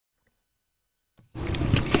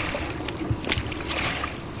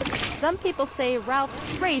Some people say Ralph's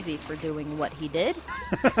crazy for doing what he did.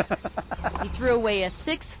 He threw away a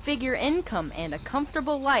 6-figure income and a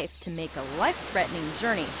comfortable life to make a life-threatening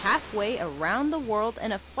journey halfway around the world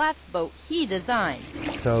in a flats boat he designed.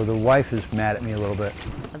 So the wife is mad at me a little bit.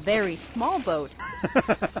 A very small boat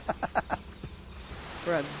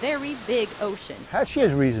for a very big ocean. She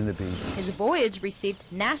has reason to be. His voyage received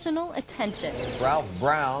national attention. Ralph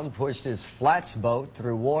Brown pushed his flats boat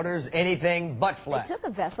through waters anything but flat. They took a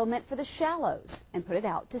vessel meant for the shallows and put it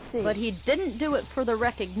out to sea. But he didn't do it for the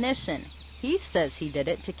recognition. He says he did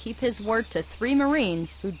it to keep his word to 3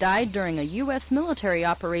 Marines who died during a U.S. military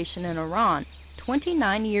operation in Iran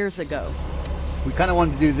 29 years ago. We kind of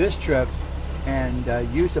wanted to do this trip and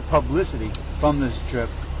use the publicity from this trip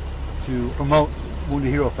to promote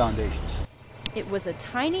Wounded Hero Foundations. It was a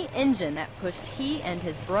tiny engine that pushed he and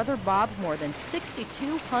his brother Bob more than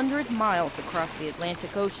 6,200 miles across the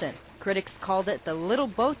Atlantic Ocean. Critics called it the little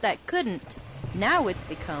boat that couldn't. Now it's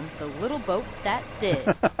become the little boat that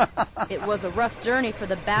did. It was a rough journey for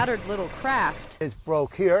the battered little craft. It's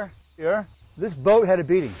broke here. This boat had a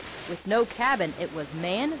beating. With no cabin, it was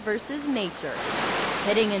man versus nature.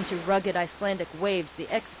 Heading into rugged Icelandic waves, the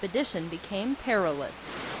expedition became perilous.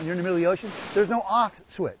 When you're in the middle of the ocean, there's no off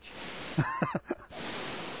switch.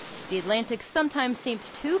 The Atlantic sometimes seemed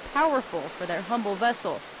too powerful for their humble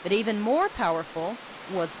vessel, but even more powerful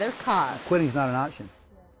was their cause. Quitting's not an option.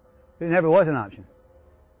 It never was an option.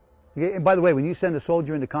 And by the way, when you send a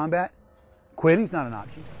soldier into combat, quitting's not an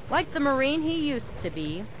option. Like the Marine he used to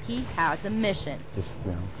be, he has a mission. Just,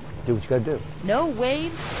 do what you gotta do. No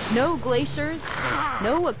waves, no glaciers,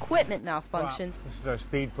 no equipment malfunctions. This is our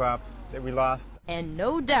speed prop that we lost. And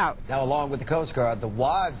no doubts. Now, along with the Coast Guard, the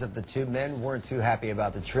wives of the 2 men weren't too happy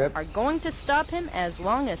about the trip. Are going to stop him as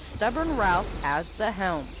long as stubborn Ralph has the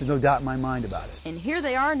helm. There's no doubt in my mind about it. And here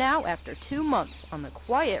they are now after 2 months on the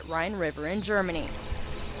quiet Rhine River in Germany.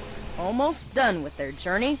 Almost done with their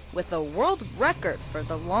journey with a world record for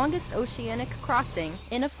the longest oceanic crossing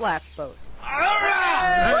in a flats boat.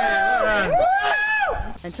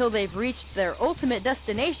 Until they've reached their ultimate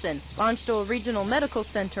destination, Landstuhl Regional Medical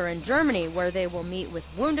Center in Germany, where they will meet with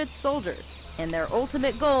wounded soldiers, and their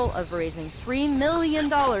ultimate goal of raising $3 million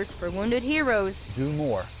for wounded heroes. Do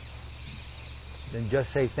more than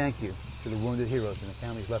just say thank you to the wounded heroes and the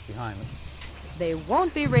families left behind. They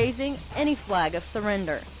won't be raising any flag of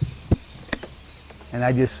surrender. And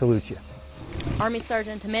I just salute you. Army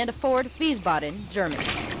Sergeant Amanda Ford, Wiesbaden, Germany.